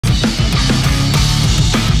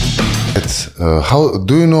How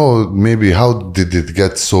do you know? Maybe how did it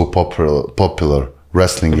get so popular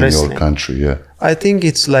wrestling in your country? Yeah, I think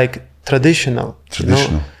it's like traditional.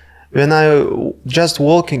 Traditional. You know? When I just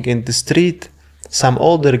walking in the street, some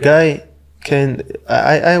older guy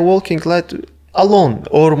I walking like alone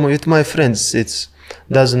or with my friends. It's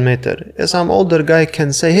doesn't matter. Some older guy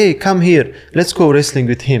can say, "Hey, come here. Let's go wrestling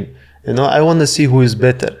with him." You know, I want to see who is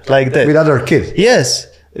better, like that. With other kids. Yes,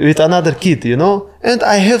 with another kid. You know, and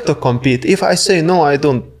I have to compete. If I say no, I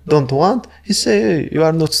don't want. He say, "Hey, you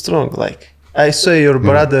are not strong." Like I say, your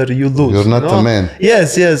brother, you lose. You're not a man.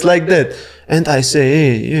 Yes, like that. And I say,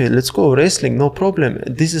 hey, let's go wrestling, no problem.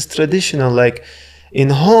 This is traditional. Like in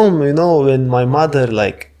home, you know, when my mother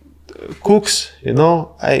like cooks, you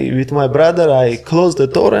know, with my brother, I close the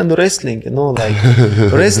door and wrestling, you know, like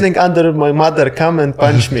wrestling under my mother come and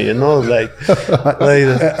punch me, you know, like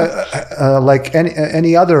like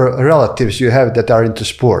any other relatives you have that are into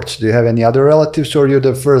sports? Do you have any other relatives, or you're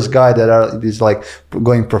the first guy that is like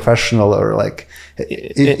going professional, or like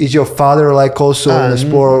is your father like also in the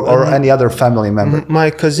sport, or any other family member? My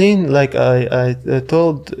cousin, like I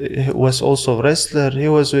told, was also a wrestler. He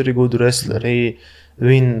was very good wrestler. He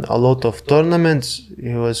win a lot of tournaments.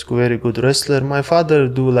 He was very good wrestler. My father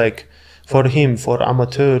do like for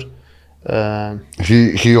amateur.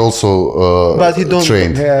 He also but he don't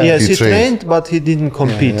trained. Yeah. Yes, he trained, but he didn't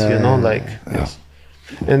compete. You know, like. Yes.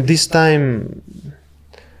 And this time,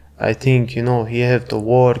 I think, you know, he have to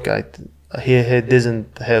work. He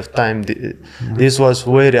doesn't have time. This was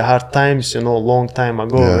very hard times, you know, long time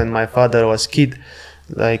ago when my father was kid.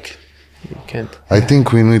 Like, you can't. I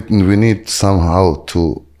think we need somehow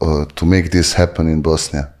to make this happen in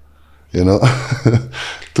Bosnia, you know,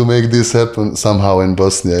 to make this happen somehow in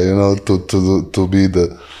Bosnia, you know, to be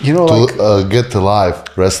the, you know, to get alive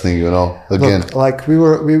wrestling, you know, again. Look, like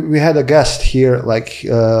we had a guest here, like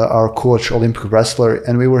our coach, Olympic wrestler,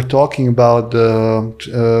 and we were talking about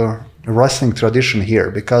the wrestling tradition here,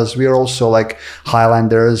 because we are also like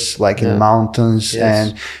Highlanders, like in mountains,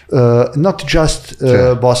 and not just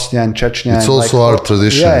Bosnia and Chechnya. It's also our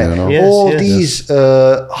tradition, you know. All these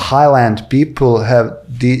Highland people have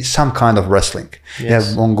some kind of wrestling. They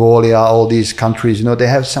have Mongolia, all these countries, you know, they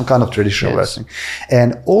have some kind of traditional wrestling.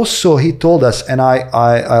 And also he told us, and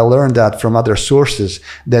I learned that from other sources,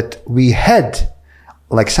 that we had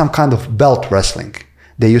like some kind of belt wrestling.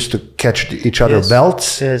 They used to catch each other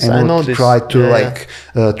belts and would try to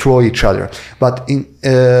throw each other. But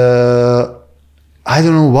I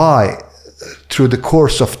don't know why, through the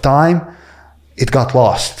course of time, it got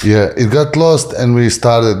lost. Yeah, it got lost, and we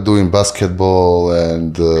started doing basketball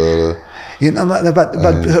and. You know, but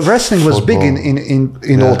wrestling was big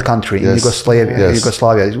in old country, in Yugoslavia.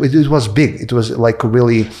 It was big. It was like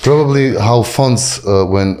really. Probably how funds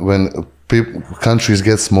when countries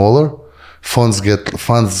get smaller. Funds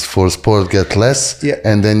for sport get less,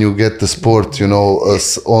 and then you get the sport, you know,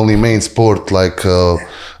 only main sport like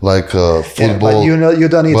football. But you know, you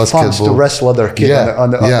don't need funds to wrestle other kids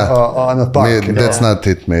on a park. That's not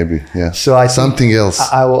it, maybe. Yeah. So I something else.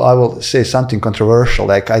 I will say something controversial.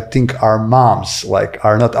 Like I think our moms like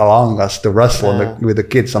are not allowing us to wrestle with the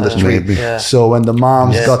kids on the street. So when the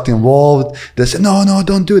moms got involved, they said, "No,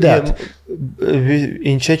 don't do that."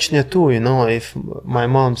 In Chechnya too, you know, if my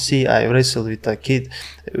mom see I wrestle with a kid,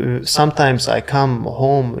 sometimes I come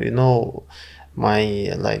home, you know, my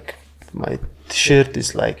shirt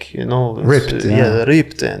is like, you know, ripped,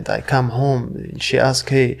 ripped, and I come home and she asks,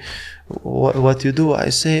 "Hey, what you do?" I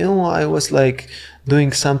say, "Oh, I was like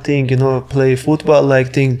doing something, you know, play football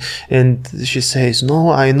like thing." And she says,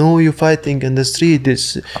 "No, I know you fighting in the street.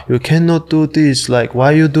 You cannot do this. Like,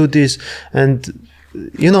 why you do this?" And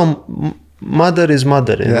you know, mother is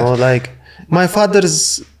mother, you know, like my father,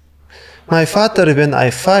 when I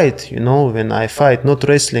fight, you know, not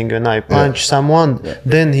wrestling, when I punch someone,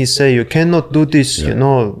 then he say, "You cannot do this, you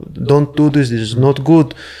know, don't do this, this is not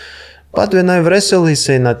good." But when I wrestle, he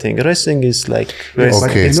say nothing. Wrestling is like,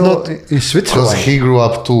 it's not in Switzerland. Because he grew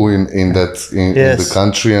up too in the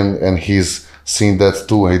country, and he's seen that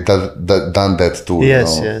too. He done that too.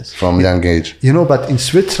 From young age. You know, but in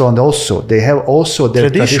Switzerland also they have also their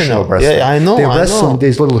traditional wrestling. Yeah, I know. They wrestle in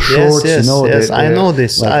these little shorts. You know, I know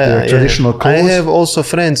this. Like traditional clothes. I have also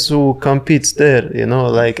friends who compete there. You know,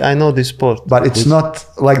 like I know this sport. But it's not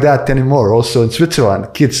like that anymore. Also in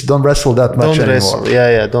Switzerland, kids don't wrestle that much anymore.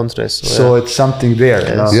 Wrestle. Don't wrestle. So it's something there.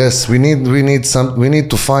 You know? Yes, we need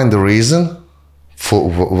to find the reason.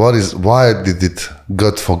 For why did it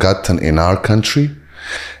got forgotten in our country?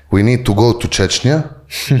 We need to go to Chechnya.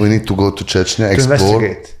 We need to go to Chechnya, explore.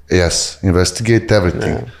 Investigate. Yes, investigate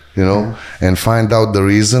everything, you know, and find out the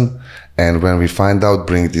reason. and when we find out,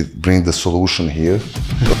 bring the solution here.